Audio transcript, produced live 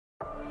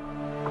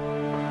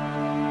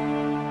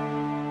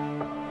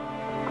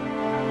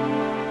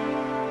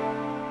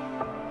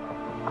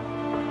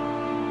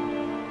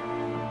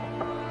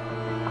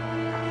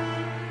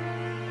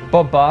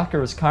Bob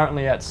Barker is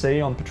currently at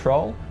sea on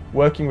patrol,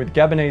 working with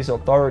Gabonese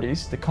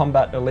authorities to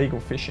combat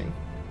illegal fishing.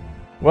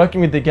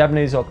 Working with the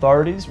Gabonese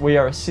authorities, we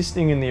are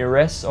assisting in the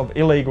arrests of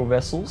illegal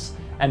vessels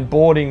and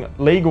boarding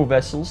legal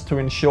vessels to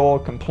ensure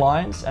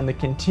compliance and the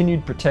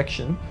continued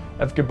protection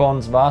of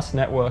Gabon's vast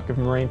network of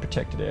marine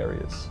protected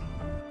areas.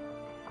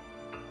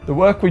 The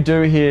work we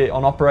do here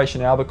on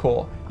Operation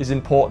Albacore is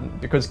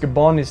important because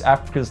Gabon is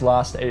Africa's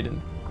last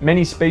Eden.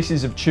 Many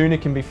species of tuna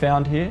can be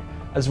found here,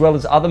 as well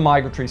as other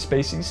migratory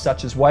species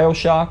such as whale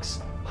sharks,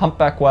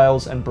 humpback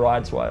whales and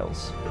bride's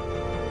whales.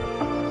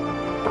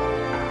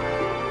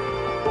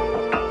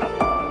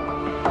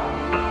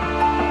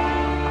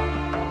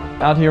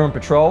 Out here on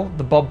patrol,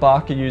 the Bob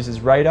Barker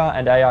uses radar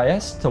and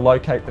AIS to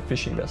locate the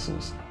fishing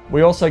vessels.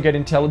 We also get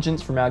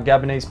intelligence from our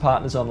Gabonese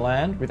partners on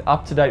land with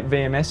up-to-date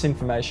VMS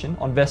information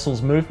on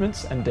vessels'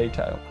 movements and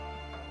detail.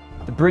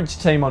 The bridge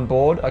team on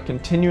board are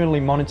continually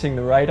monitoring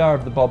the radar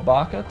of the Bob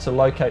Barker to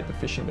locate the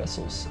fishing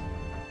vessels.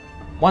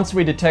 Once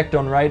we detect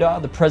on radar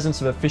the presence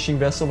of a fishing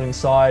vessel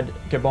inside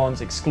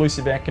Gabon's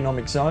exclusive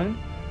economic zone,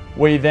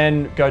 we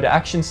then go to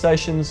action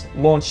stations,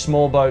 launch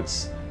small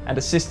boats, and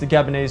assist the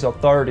Gabonese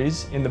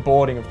authorities in the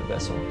boarding of the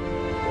vessel.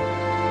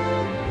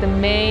 The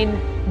main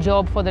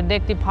job for the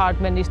deck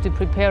department is to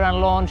prepare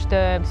and launch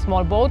the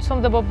small boats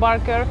from the Bob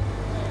Barker.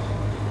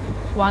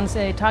 Once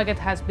a target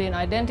has been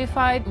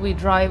identified, we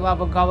drive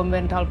our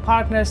governmental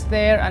partners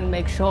there and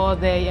make sure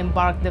they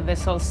embark the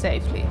vessel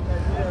safely.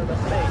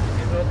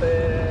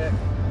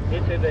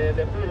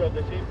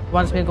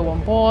 Once we go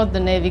on board, the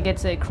Navy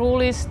gets a crew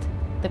list,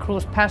 the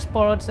crew's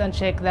passports, and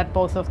check that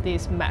both of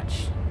these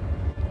match.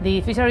 The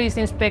fisheries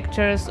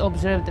inspectors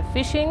observe the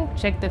fishing,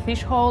 check the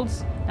fish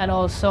holds, and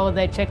also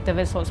they check the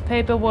vessel's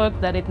paperwork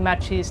that it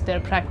matches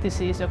their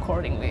practices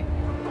accordingly.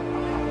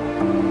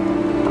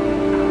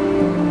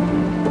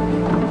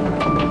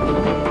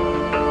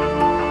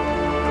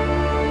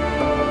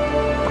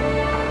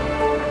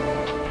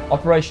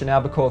 Operation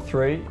Albacore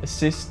 3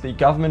 assists the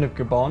government of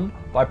Gabon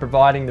by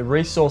providing the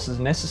resources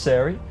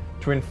necessary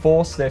to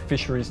enforce their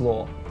fisheries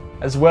law,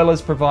 as well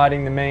as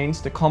providing the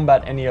means to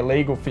combat any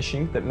illegal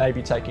fishing that may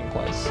be taking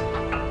place.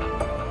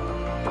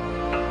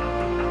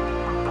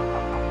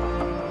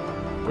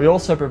 We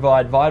also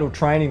provide vital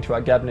training to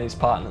our Gabonese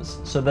partners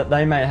so that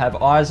they may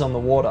have eyes on the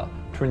water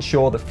to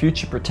ensure the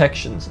future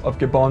protections of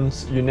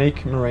Gabon's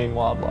unique marine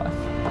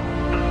wildlife.